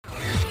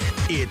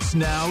It's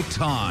now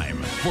time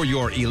for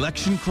your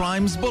Election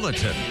Crimes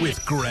Bulletin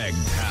with Greg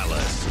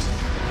Palast.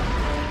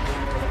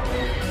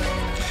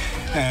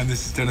 And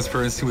this is Dennis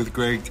Bernstein with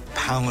Greg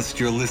Palast.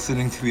 You're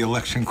listening to the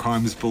Election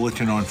Crimes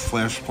Bulletin on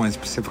Flashpoint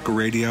Pacifica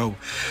Radio.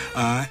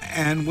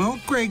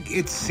 Greg,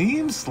 it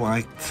seems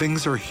like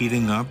things are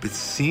heating up. It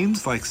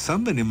seems like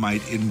somebody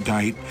might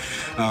indict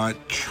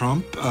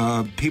Trump.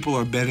 People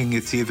are betting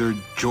it's either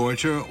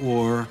Georgia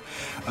or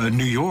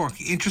New York.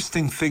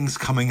 Interesting things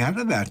coming out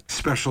of that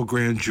special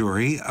grand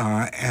jury.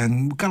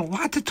 And we've got a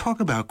lot to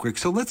talk about, Greg.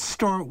 So let's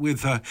start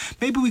with,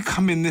 maybe we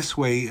come in this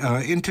way,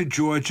 into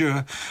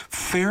Georgia,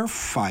 fair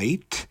fight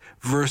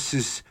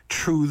versus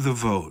true the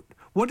vote.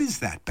 What is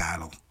that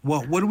battle?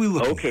 Well, what are we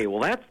looking at? Okay,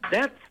 well,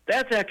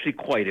 that's actually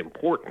quite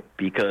important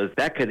because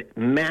that could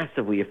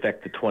massively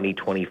affect the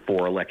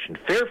 2024 election.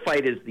 Fair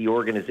Fight is the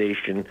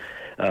organization,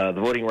 the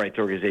voting rights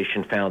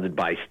organization founded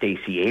by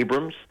Stacey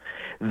Abrams.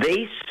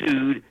 They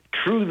sued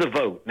True the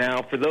Vote.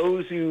 Now, for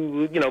those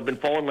who, have been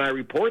following my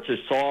reports or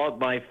saw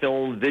my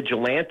film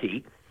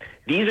Vigilante,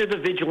 these are the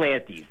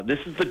vigilantes. This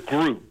is the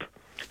group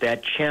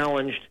that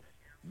challenged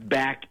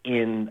back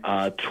in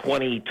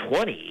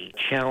 2020,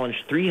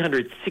 challenged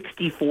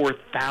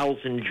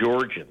 364,000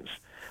 Georgians,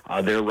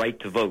 their right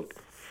to vote.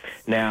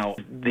 Now,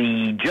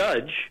 the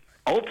judge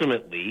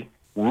ultimately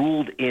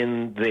ruled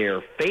in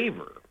their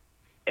favor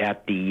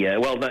at the,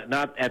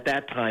 not at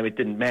that time, it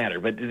didn't matter.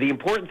 But the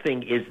important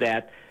thing is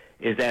that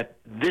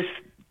this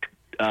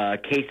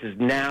case is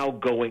now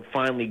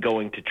finally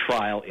going to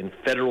trial in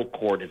federal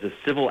court as a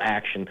civil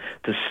action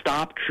to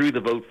stop True the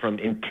Vote from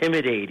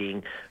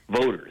intimidating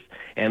voters.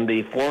 And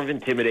the form of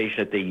intimidation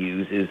that they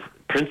use is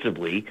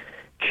principally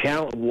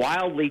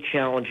wildly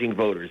challenging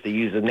voters. They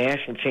use a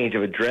national change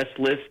of address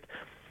list.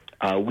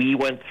 We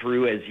went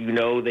through, as you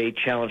know, they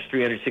challenged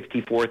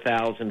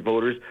 364,000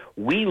 voters.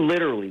 We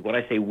literally, when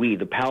I say we,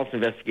 the Palace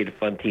Investigative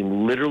Fund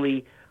team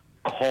literally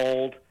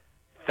called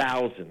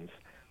thousands,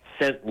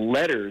 sent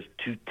letters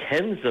to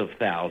tens of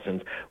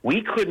thousands.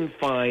 We couldn't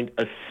find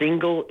a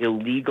single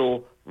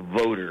illegal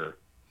voter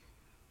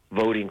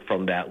voting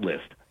from that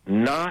list.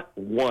 Not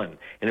one.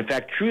 And in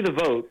fact, True the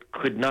Vote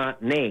could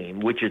not name,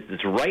 which is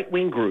this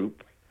right-wing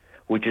group,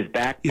 which is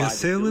backed by...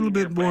 say a little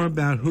bit more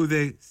about who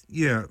they...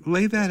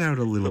 lay that out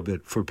a little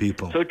bit for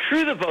people. So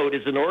True the Vote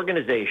is an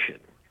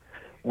organization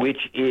which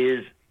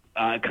is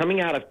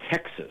coming out of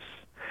Texas,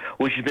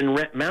 which has been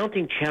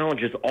mounting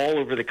challenges all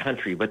over the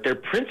country, but they're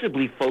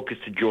principally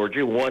focused to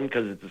Georgia, one,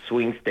 because it's a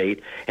swing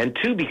state, and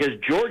two, because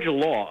Georgia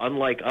law,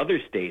 unlike other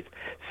states,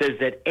 says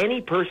that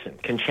any person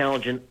can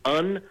challenge an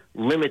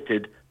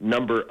unlimited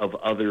number of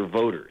other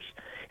voters.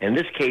 In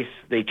this case,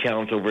 they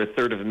challenged over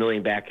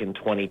 250,000 back in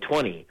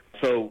 2020.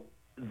 So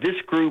this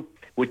group,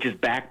 which is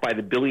backed by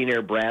the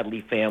billionaire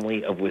Bradley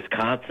family of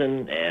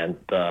Wisconsin, and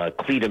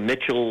Cleta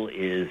Mitchell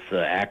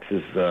acts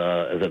as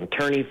an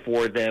attorney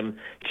for them.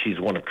 She's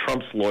one of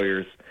Trump's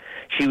lawyers.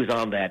 She was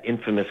on that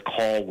infamous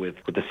call with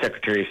the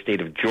Secretary of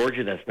State of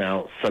Georgia that's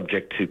now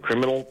subject to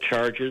criminal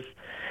charges.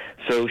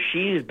 So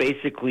she's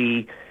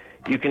basically,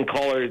 you can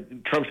call her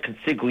Trump's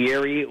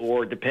consigliere,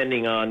 or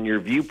depending on your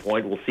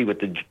viewpoint, we'll see what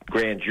the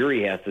grand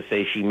jury has to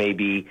say, she may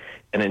be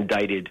an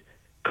indicted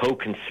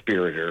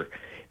co-conspirator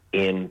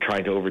in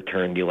trying to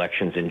overturn the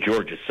elections in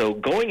Georgia. So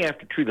going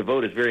after True the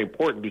Vote is very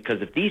important because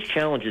if these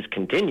challenges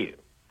continue,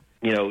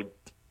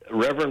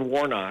 Reverend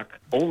Warnock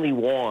only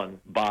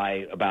won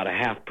by about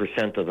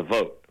 0.5% of the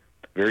vote,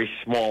 very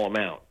small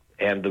amount.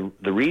 And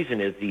the reason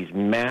is these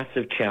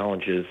massive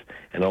challenges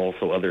and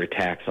also other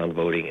attacks on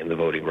voting and the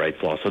voting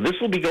rights law. So this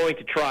will be going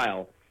to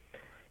trial,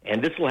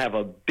 and this will have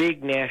a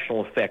big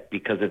national effect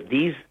because if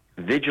these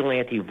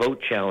vigilante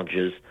vote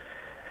challenges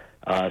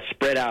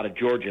spread out of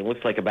Georgia, it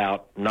looks like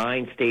about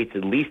 9 states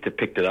at least have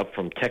picked it up,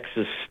 from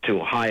Texas to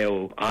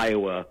Ohio,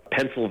 Iowa,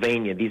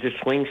 Pennsylvania. These are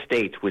swing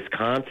states,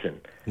 Wisconsin.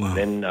 Wow.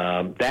 Then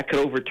that could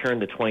overturn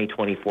the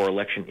 2024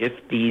 election if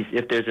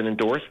there's an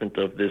endorsement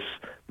of this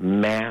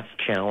mass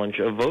challenge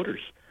of voters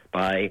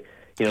by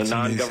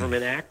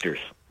non-government actors.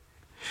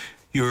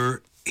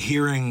 You're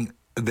hearing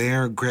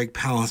there, Greg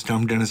Palast.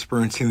 I'm Dennis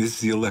Bernstein. This is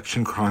the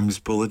Election Crimes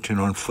Bulletin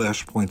on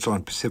Flashpoints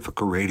on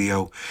Pacifica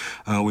Radio.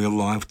 We are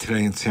live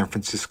today in San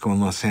Francisco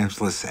and Los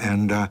Angeles.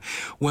 And,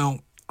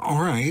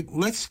 all right,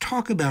 let's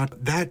talk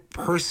about that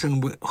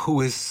person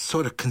who is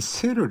sort of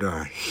considered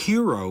a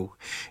hero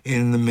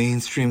in the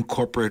mainstream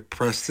corporate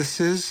press. This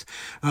is,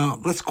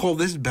 let's call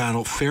this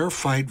battle Fair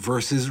Fight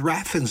versus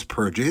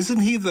Raffensperger.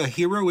 Isn't he the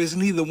hero? Isn't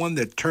he the one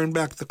that turned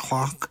back the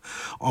clock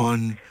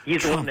on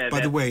He's Trump, by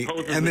the way?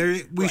 And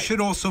we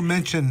should also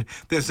mention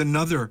there's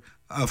another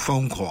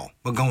phone call.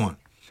 But go on.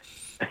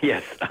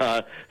 Yes.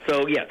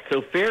 So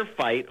Fair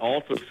Fight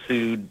also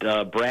sued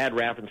Brad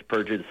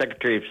Raffensperger, the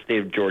Secretary of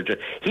State of Georgia.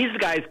 He's the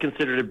guy who's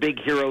considered a big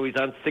hero. He's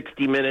on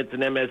 60 Minutes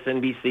and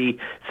MSNBC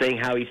saying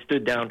how he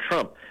stood down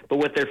Trump. But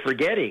what they're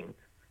forgetting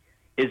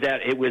is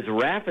that it was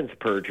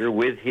Raffensperger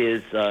with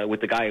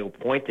the guy who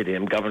appointed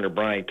him, Governor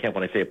Brian Kemp.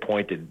 When I say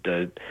appointed,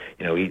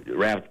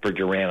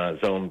 Raffensperger ran on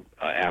his own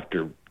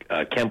after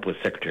Kemp was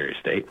Secretary of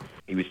State.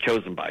 He was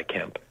chosen by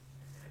Kemp.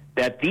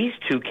 that these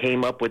two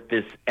came up with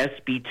this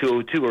SB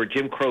 202, or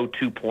Jim Crow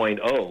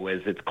 2.0,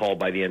 as it's called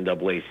by the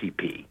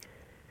NAACP,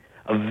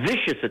 a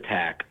vicious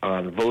attack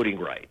on voting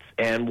rights.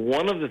 And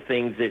one of the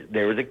things that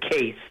there was a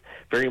case,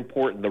 very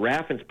important, the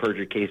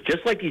Raffensperger case,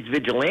 just like these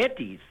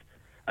vigilantes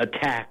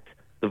attacked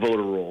the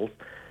voter rolls,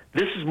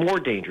 this is more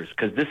dangerous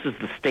because this is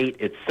the state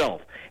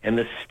itself. And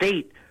the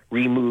state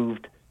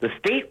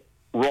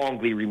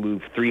wrongly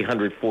removed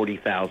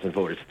 340,000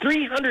 voters.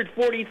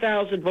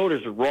 340,000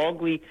 voters are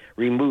wrongly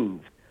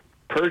removed,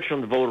 purged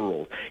from the voter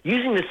rolls,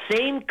 using the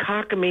same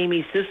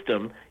cockamamie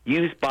system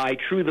used by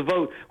True the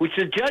Vote, which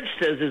the judge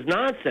says is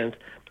nonsense.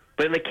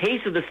 But in the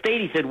case of the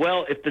state, he said,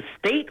 well, if the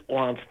state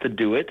wants to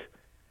do it,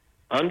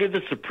 under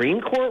the Supreme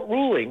Court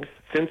rulings,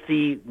 since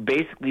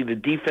basically the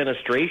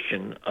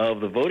defenestration of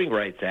the Voting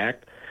Rights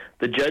Act,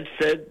 the judge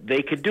said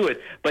they could do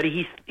it. But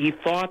he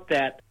thought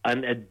that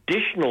an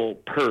additional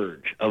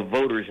purge of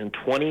voters in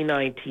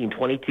 2019,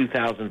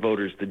 22,000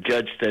 voters, the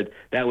judge said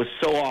that was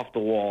so off the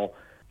wall,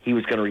 he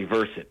was going to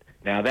reverse it.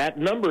 Now, that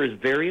number is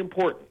very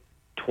important.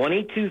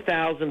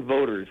 22,000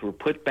 voters were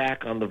put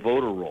back on the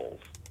voter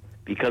rolls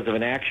because of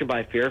an action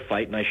by Fair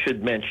Fight, and I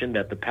should mention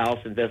that the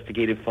Palace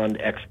Investigative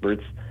Fund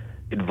experts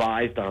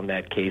advised on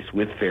that case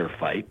with Fair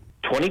Fight.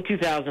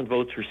 22,000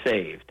 votes were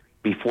saved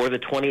before the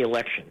 20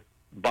 election.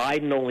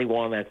 Biden only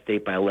won that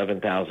state by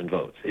 11,000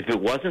 votes. If it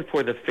wasn't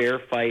for the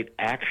Fair Fight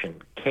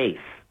action case,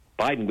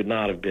 Biden would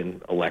not have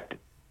been elected.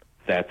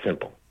 It's that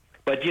simple.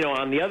 But,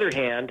 on the other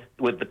hand,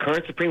 with the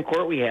current Supreme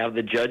Court we have,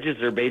 the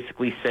judges are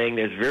basically saying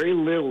there's very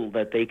little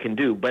that they can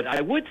do. But I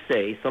would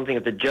say something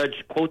that the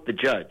judge, quote the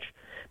judge,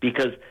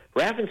 because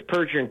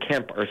Raffensperger and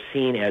Kemp are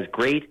seen as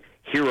great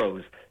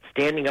heroes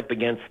standing up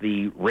against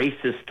the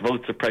racist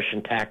vote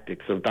suppression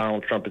tactics of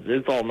Donald Trump.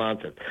 It's all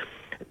nonsense.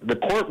 The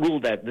court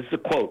ruled that, this is a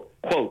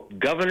quote,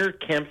 Governor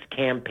Kemp's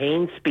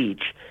campaign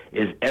speech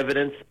is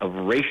evidence of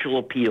racial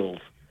appeals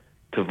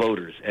to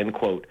voters, end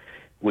quote,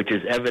 which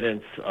is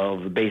evidence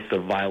of the basis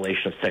of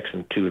violation of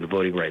Section 2 of the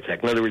Voting Rights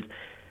Act. In other words,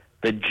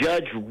 the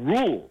judge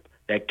ruled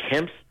that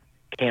Kemp's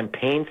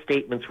campaign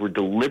statements were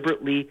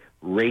deliberately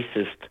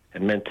racist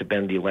and meant to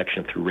bend the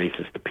election through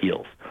racist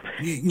appeals.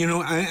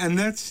 And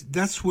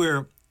that's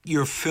where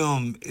your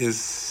film is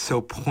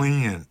so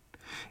poignant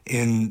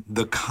in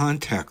the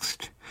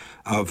context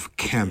of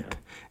Kemp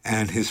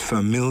and his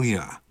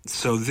familia.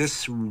 So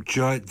this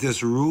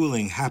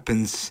ruling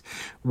happens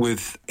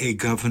with a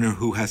governor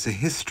who has a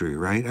history,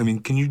 right? I mean,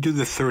 can you do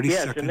the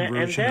 30-second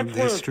version of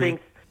the history?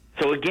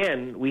 So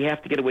again, we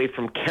have to get away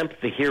from Kemp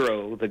the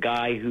hero, the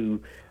guy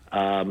who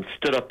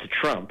stood up to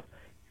Trump.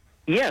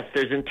 Yes,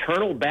 there's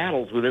internal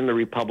battles within the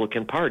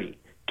Republican Party.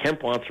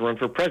 Kemp wants to run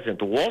for president.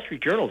 The Wall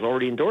Street Journal has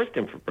already endorsed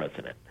him for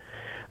president.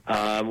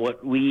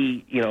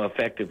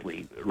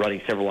 Effectively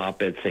running several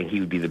op-eds saying he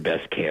would be the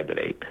best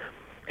candidate.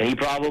 And he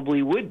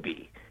probably would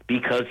be,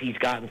 because he's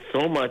gotten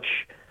so much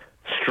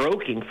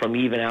stroking from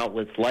even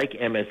outlets like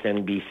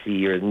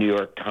MSNBC or the New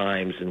York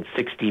Times and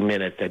 60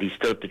 Minutes that he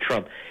stood up to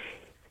Trump.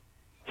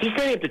 He's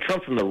standing up to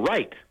Trump from the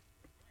right,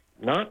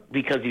 not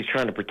because he's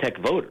trying to protect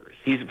voters.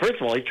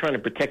 First of all, he's trying to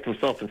protect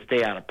himself and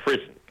stay out of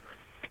prison.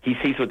 He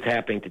sees what's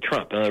happening to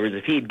Trump. In other words,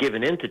 if he had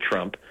given in to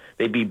Trump,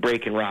 they'd be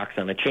breaking rocks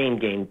on a chain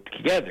gang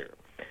together.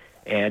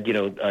 And,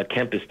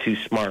 Kemp is too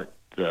smart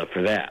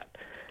for that.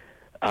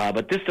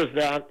 But this does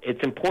not,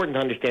 it's important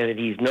to understand that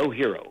he's no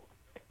hero.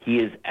 He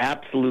is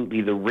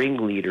absolutely the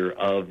ringleader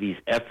of these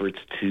efforts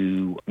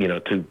to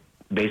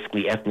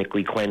basically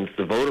ethnically cleanse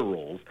the voter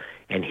rolls.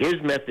 And his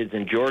methods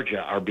in Georgia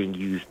are being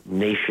used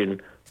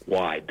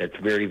nationwide. That's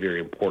very, very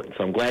important.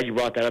 So I'm glad you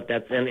brought that up.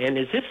 And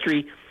his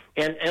history,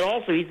 and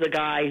also he's the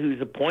guy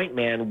who's a point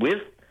man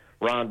with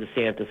Ron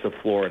DeSantis of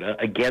Florida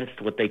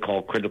against what they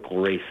call critical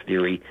race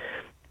theory.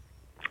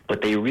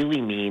 What they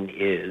really mean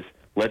is,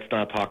 let's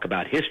not talk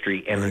about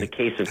history. And right. In the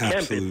case of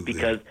Kemp, it's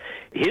because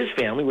his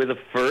family was the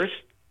first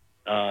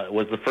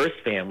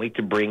family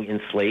to bring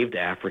enslaved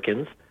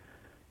Africans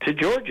to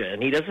Georgia,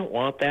 and he doesn't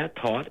want that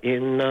taught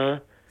in.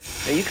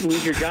 And you can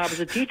lose your job as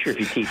a teacher if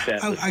you teach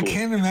that. I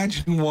can't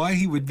imagine why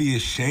he would be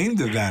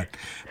ashamed of that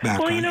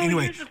background. Well,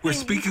 anyway, we're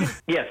speaking.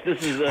 Yes,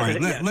 this is. All right,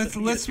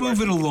 let's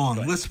move it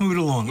along. Let's move it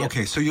along. Yes.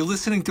 Okay, so you're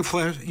listening to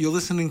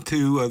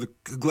the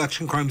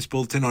Election Crimes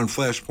Bulletin on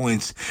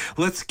Flashpoints.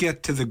 Let's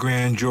get to the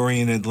grand jury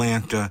in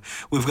Atlanta.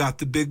 We've got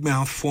the big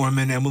mouth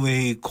foreman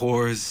Emily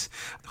Kors,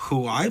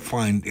 who I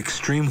find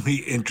extremely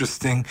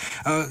interesting.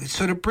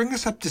 So to bring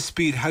us up to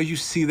speed, how you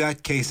see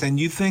that case, and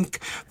you think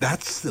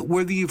that's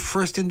where the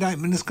first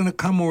indictment is going to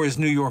come, or is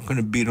New York going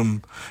to beat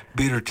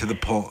her to the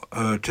poll?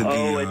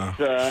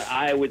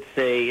 I would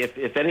say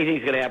if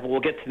anything's going to happen, we'll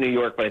get to New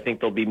York, but I think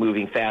they'll be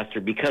moving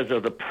faster because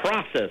of the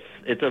process.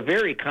 It's a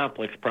very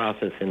complex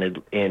process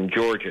in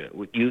Georgia.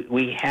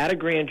 We had a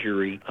grand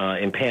jury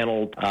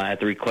impaneled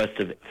at the request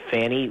of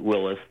Fani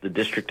Willis, the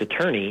district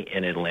attorney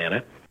in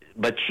Atlanta.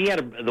 But she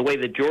had the way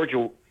that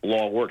Georgia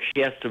law works,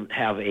 she has to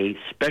have a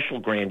special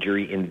grand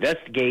jury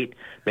investigate,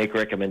 make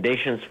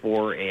recommendations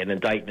for an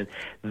indictment.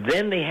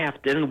 Then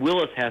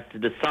Willis has to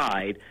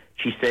decide,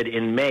 she said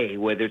in May,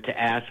 whether to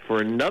ask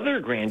for another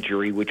grand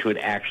jury which would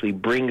actually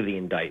bring the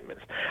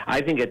indictments.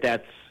 I think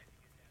that's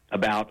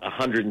about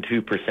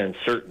 102%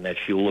 certain that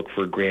she'll look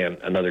for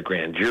another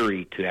grand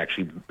jury to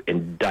actually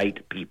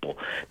indict people.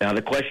 Now,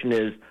 the question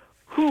is,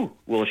 who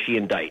will she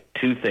indict?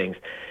 Two things.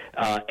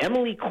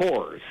 Emily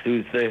Kors,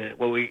 who's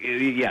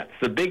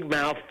the big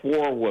mouth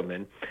war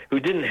woman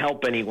who didn't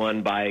help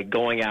anyone by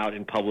going out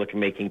in public and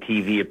making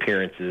TV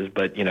appearances,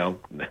 but,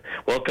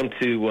 welcome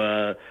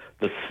to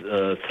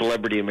the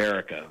celebrity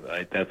America,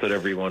 right? That's what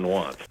everyone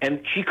wants.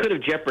 And she could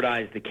have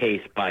jeopardized the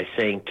case by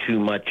saying too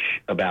much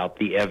about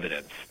the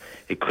evidence.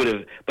 It could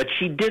have, but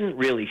she didn't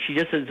really. She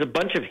just has a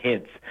bunch of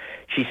hints.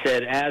 She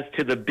said, as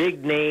to the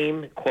big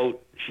name,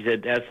 quote, she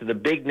said, as to the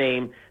big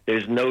name,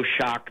 there's no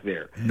shock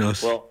there.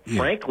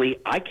 Frankly,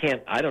 I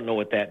don't know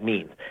what that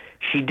means.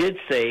 She did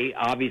say,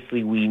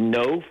 obviously, we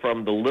know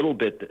from the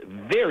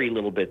very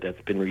little bit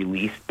that's been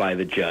released by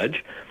the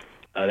judge,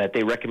 that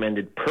they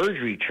recommended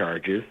perjury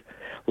charges.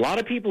 A lot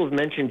of people have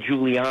mentioned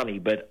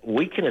Giuliani, but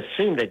we can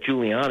assume that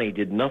Giuliani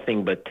did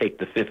nothing but take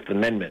the Fifth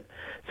Amendment.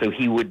 So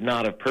he would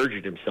not have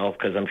perjured himself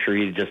because I'm sure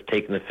he'd just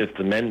taken the Fifth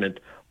Amendment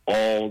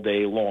all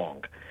day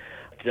long.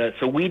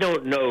 So we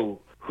don't know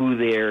who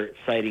they're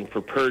citing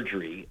for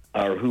perjury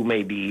or who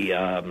may be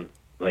on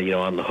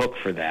the hook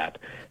for that.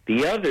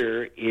 The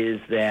other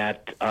is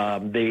that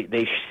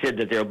they said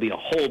that there'll be a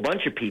whole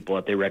bunch of people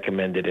that they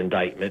recommended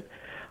indictment,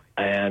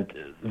 and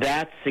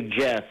that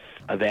suggests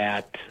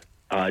that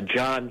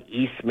John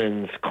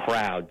Eastman's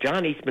crowd.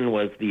 John Eastman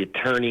was the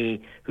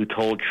attorney who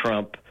told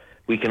Trump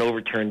we can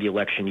overturn the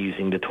election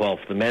using the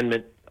 12th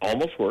Amendment.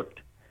 Almost worked.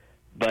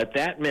 But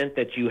that meant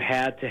that you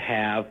had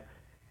to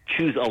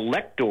choose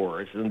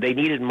electors, and they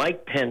needed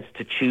Mike Pence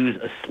to choose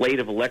a slate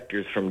of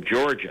electors from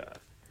Georgia,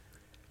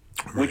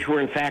 which were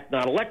in fact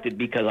not elected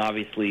because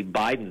obviously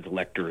Biden's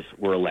electors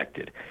were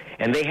elected.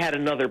 And they had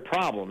another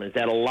problem, is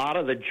that a lot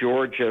of the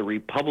Georgia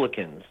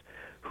Republicans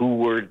who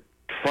were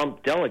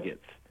Trump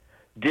delegates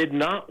did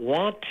not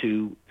want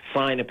to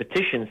sign a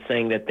petition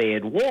saying that they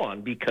had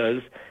won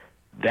because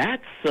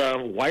that's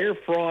wire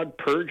fraud,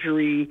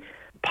 perjury,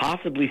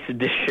 possibly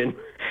sedition.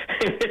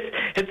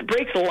 It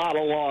breaks a lot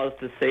of laws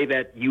to say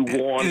that you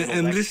won.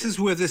 And this is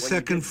where the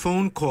second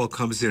phone call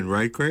comes in,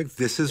 right, Greg?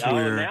 This is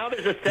where... now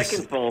there's a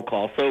second phone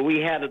call. So we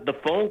had the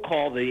phone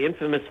call, the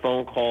infamous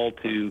phone call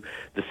to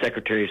the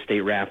Secretary of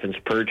State Raffin's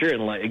perjure.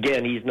 And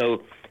again, he's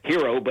no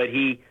hero, but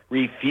he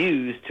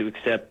refused to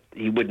accept,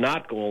 he would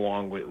not go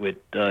along with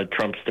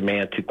Trump's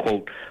demand to,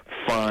 quote,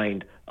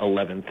 find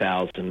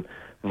 11,000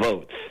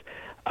 votes.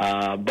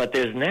 But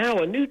there's now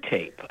a new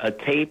tape, a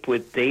tape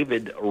with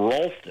David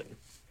Ralston.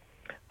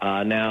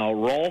 Now,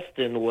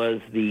 Ralston was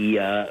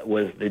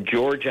the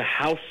Georgia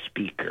House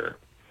Speaker.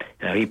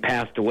 Now, he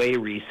passed away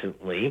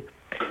recently.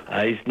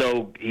 He's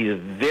a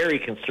very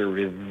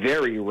conservative,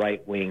 very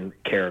right-wing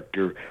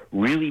character,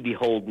 really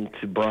beholden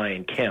to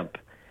Brian Kemp.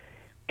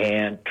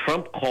 And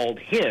Trump called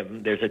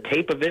him. There's a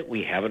tape of it.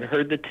 We haven't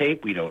heard the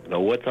tape. We don't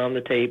know what's on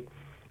the tape,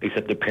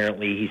 except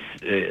apparently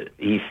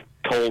he's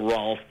told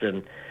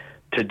Ralston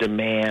to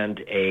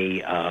demand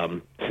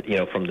from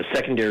the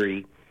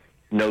secondary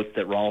notes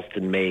that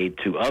Ralston made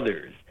to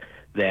others,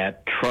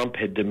 that Trump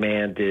had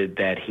demanded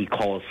that he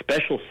call a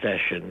special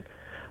session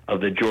of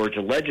the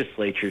Georgia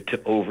legislature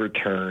to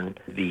overturn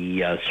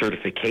the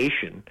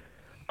certification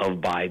of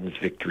Biden's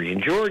victory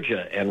in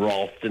Georgia. And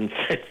Ralston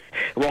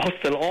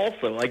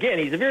also, again,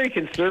 he's a very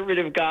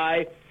conservative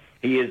guy.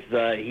 He's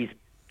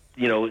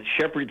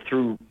shepherded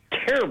through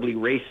terribly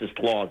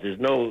racist laws. There's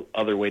no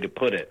other way to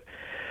put it.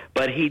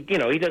 But he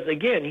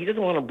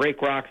doesn't want to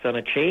break rocks on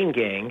a chain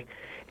gang.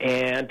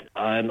 And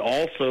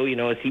also,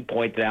 as he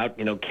pointed out,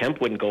 Kemp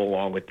wouldn't go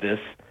along with this.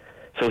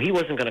 So he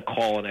wasn't going to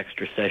call an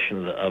extra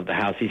session of the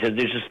House. He said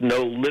there's just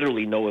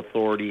literally no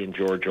authority in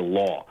Georgia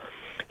law.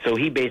 So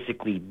he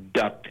basically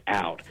ducked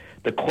out.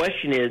 The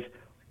question is,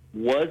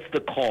 was the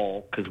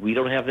call, because we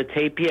don't have the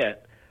tape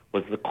yet,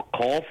 was the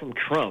call from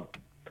Trump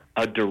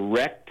a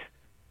direct,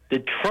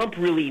 did Trump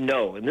really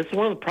know? And this is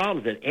one of the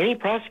problems that any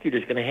prosecutor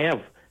is going to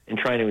have in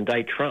trying to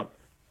indict Trump.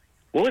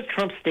 What was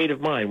Trump's state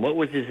of mind? What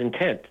was his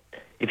intent?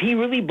 If he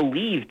really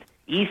believed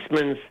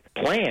Eastman's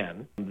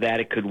plan that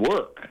it could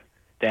work,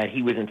 that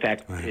he was in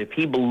fact, if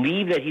he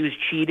believed that he was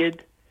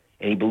cheated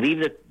and he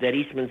believed that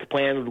Eastman's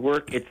plan would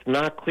work, it's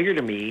not clear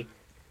to me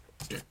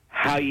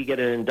how you get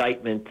an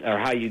indictment or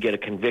how you get a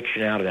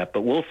conviction out of that.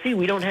 But we'll see.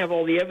 We don't have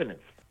all the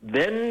evidence.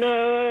 Then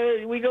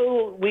we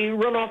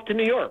run off to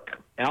New York.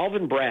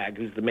 Alvin Bragg,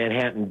 who's the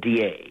Manhattan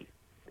DA,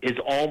 is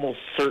almost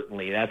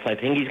certainly, I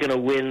think he's going to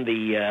win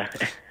the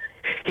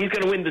he's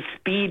going to win the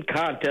speed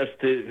contest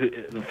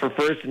for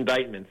first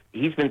indictments.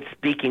 He's been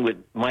speaking with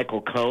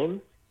Michael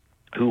Cohen,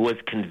 who was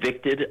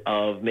convicted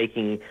of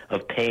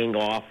paying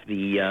off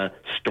the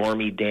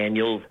Stormy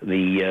Daniels,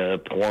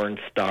 the porn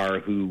star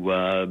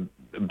who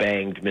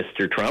banged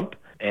Mr. Trump,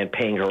 and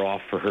paying her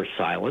off for her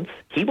silence.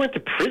 He went to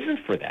prison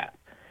for that,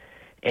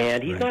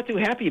 and he's not too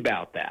happy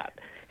about that.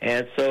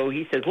 And so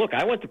he says, look,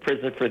 I went to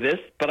prison for this,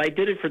 but I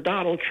did it for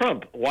Donald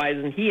Trump. Why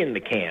isn't he in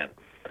the can?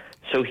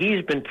 So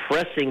he's been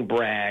pressing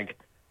Bragg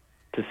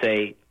to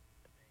say,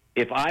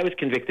 if I was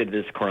convicted of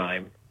this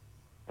crime,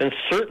 then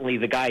certainly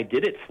the guy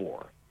did it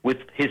for, with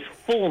his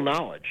full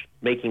knowledge,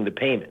 making the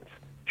payments,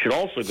 should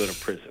also go to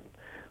prison.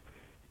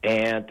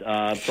 And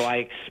so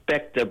I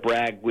expect that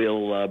Bragg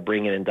will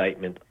bring an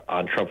indictment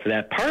on Trump for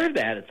that. Part of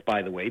that is,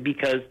 by the way,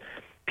 because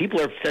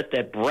people are upset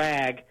that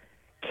Bragg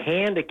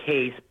canned a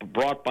case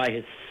brought by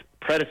his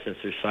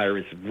predecessor,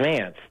 Cyrus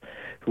Vance,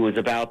 who was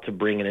about to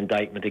bring an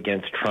indictment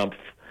against Trump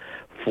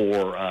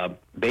for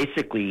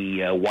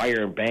basically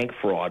wire and bank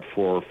fraud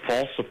for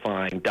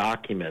falsifying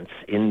documents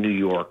in New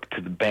York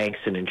to the banks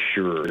and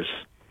insurers.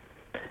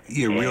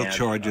 Yeah, real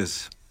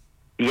charges.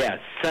 Yes,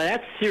 so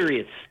that's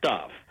serious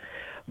stuff.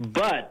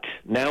 But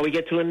now we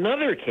get to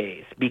another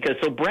case, because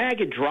so Bragg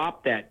had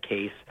dropped that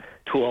case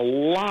to a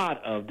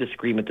lot of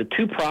disagreement. The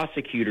two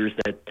prosecutors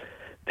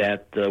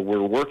that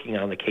were working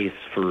on the case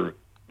for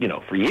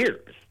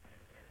years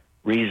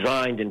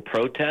resigned in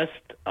protest.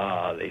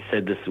 They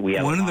said this.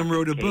 One of them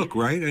wrote a book,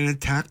 right, and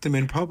attacked him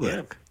in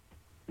public.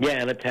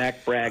 Yeah, and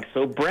attacked Bragg.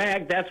 So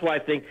Bragg, that's why I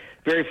think,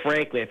 very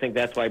frankly, I think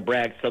that's why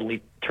Bragg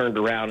suddenly turned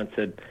around and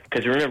said,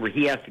 because remember,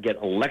 he has to get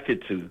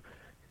elected to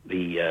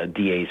the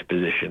DA's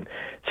position.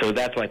 So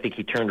that's why I think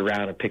he turned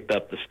around and picked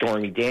up the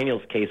Stormy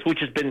Daniels case, which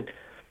has been,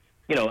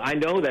 I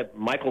know that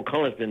Michael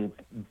Cohen's been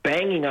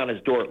banging on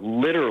his door,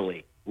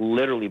 literally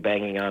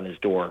banging on his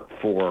door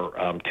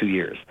for 2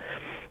 years.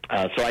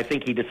 So I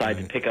think he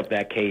decided to pick up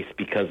that case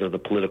because of the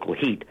political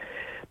heat.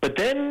 But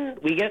then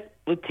we get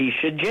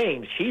Leticia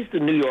James. She's the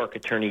New York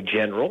Attorney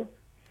General,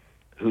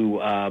 who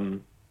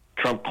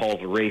Trump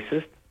calls a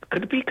racist.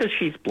 Could it be because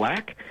she's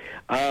black?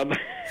 And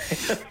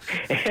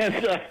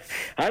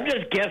I'm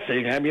just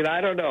guessing. I mean,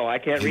 I don't know. I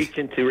can't reach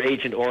into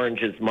Agent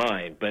Orange's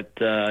mind, but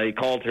he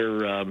called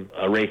her a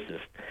racist.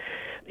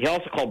 He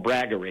also called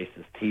Bragg a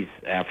racist. He's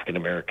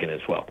African-American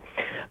as well.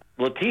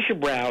 Leticia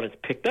Brown has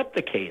picked up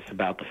the case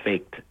about the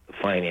faked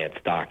finance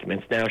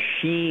documents. Now,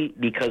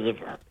 because of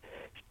her,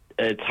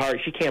 it's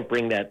hard. She can't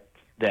bring that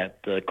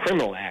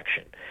criminal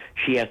action.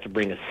 She has to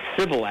bring a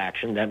civil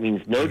action. That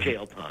means no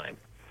jail time.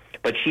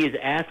 But she is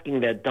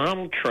asking that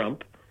Donald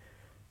Trump,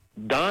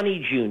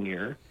 Donnie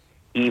Jr.,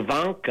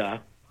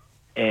 Ivanka,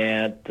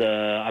 and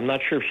I'm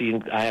not sure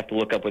if I have to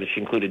look up whether she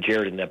included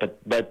Jared in that,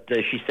 but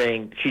she's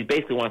saying she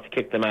basically wants to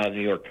kick them out of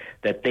New York,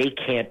 that they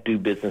can't do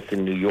business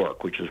in New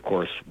York, which is, of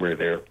course, where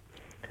their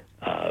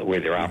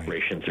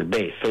operations are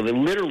based. So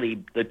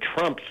literally the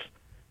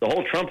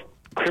whole Trump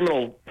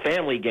criminal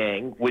family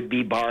gang would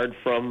be barred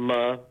from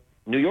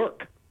New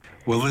York.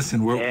 Well,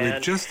 listen, we're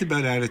just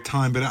about out of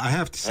time, but I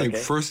have to say,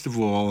 first of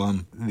all,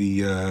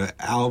 the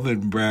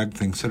Alvin Bragg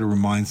thing sort of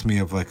reminds me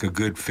of like a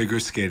good figure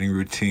skating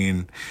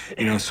routine.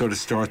 Sort of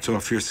starts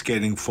off, you're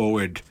skating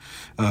forward,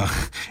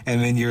 and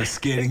then you're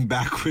skating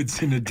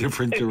backwards in a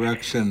different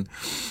direction.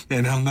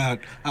 And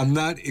I'm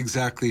not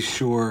exactly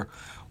sure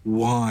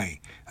why.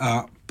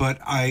 But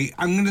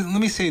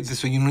let me say it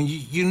this way.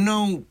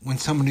 When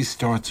somebody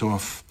starts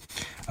off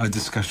a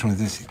discussion with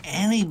this,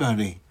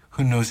 anybody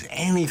who knows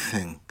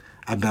anything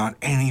about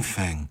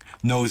anything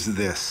knows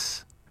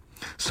this.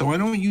 So I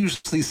don't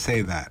usually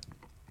say that.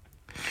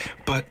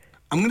 But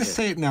I'm going to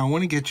say it now. I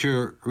want to get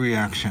your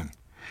reaction.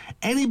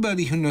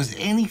 Anybody who knows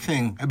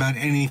anything about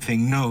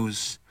anything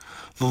knows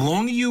the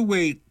longer you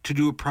wait to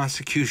do a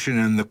prosecution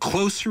and the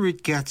closer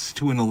it gets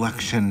to an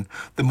election,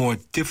 the more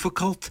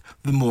difficult,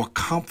 the more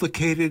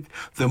complicated,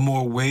 the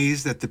more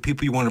ways that the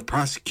people you want to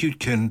prosecute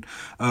can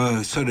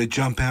sort of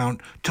jump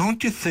out.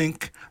 Don't you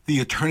think the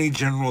Attorney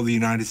General of the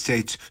United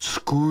States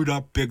screwed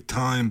up big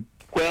time?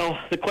 Well,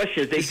 the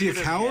question is he a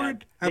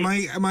coward? Am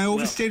I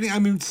overstating? I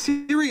mean,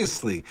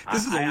 seriously,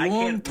 this is a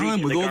long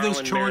time with all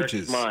those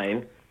charges.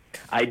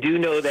 I do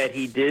know that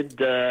he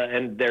did,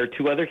 and there are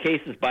two other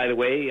cases, by the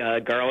way.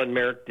 Garland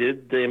Merrick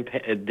did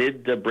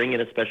bring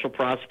in a special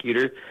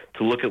prosecutor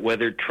to look at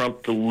whether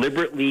Trump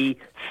deliberately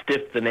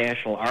stiffed the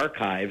National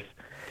Archives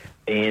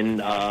in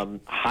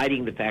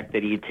hiding the fact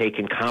that he had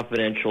taken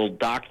confidential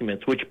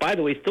documents, which, by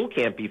the way, still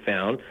can't be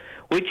found,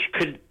 which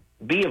could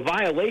be a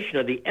violation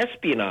of the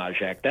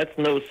Espionage Act. That's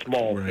no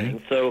small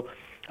thing. So,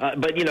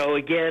 but,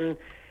 again,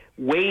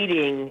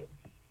 waiting...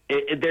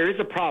 there is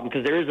a problem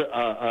because there is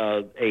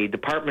a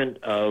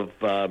Department of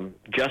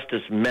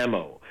Justice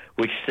memo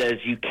which says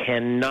you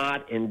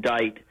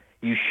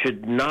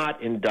should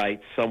not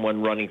indict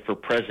someone running for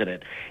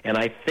president. And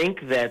I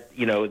think that,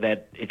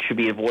 that it should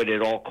be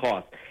avoided at all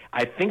costs.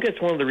 I think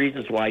that's one of the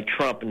reasons why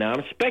Trump, now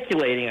I'm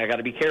speculating, I got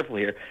to be careful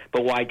here,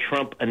 but why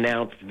Trump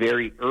announced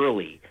very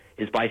early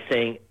is by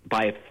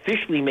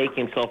officially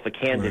making himself a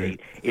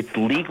candidate, it's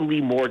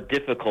legally more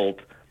difficult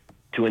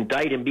to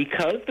indict him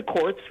because the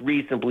courts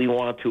reasonably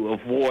want to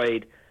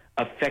avoid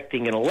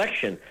affecting an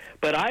election.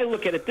 But I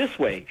look at it this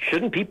way.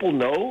 Shouldn't people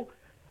know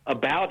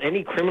about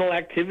any criminal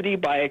activity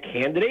by a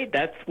candidate?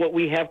 That's what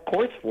we have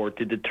courts for,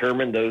 to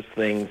determine those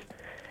things.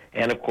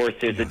 And, of course,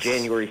 there's a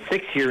January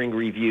 6th hearing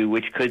review,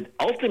 which could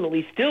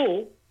ultimately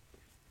still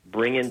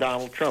bring in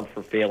Donald Trump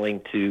for failing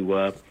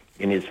to,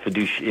 in his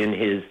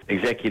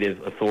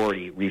executive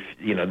authority.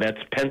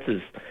 That's Pence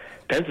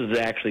is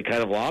actually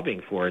kind of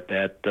lobbying for it,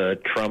 that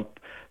Trump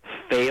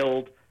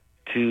failed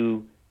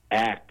to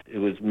act. It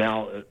was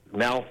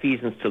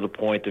malfeasance to the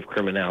point of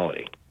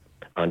criminality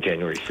on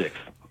January 6th.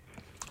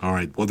 All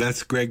right. Well,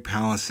 that's Greg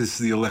Palast. This is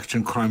the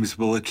Election Crimes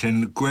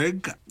Bulletin.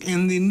 Greg,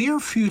 in the near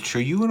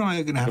future, you and I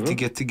are going to have to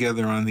get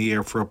together on the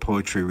air for a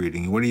poetry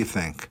reading. What do you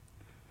think?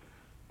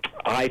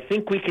 I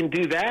think we can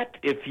do that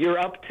if you're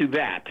up to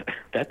that.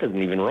 That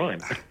doesn't even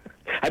rhyme.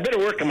 I better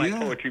work on my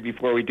poetry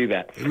before we do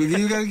that.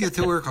 You got to get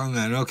to work on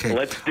that. Okay.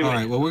 Let's do it. All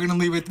right. Well, we're going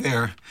to leave it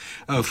there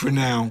for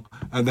now.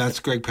 That's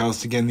Greg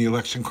Palast again, the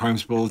Election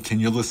Crimes Bulletin.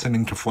 You're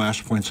listening to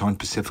Flashpoints on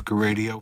Pacifica Radio.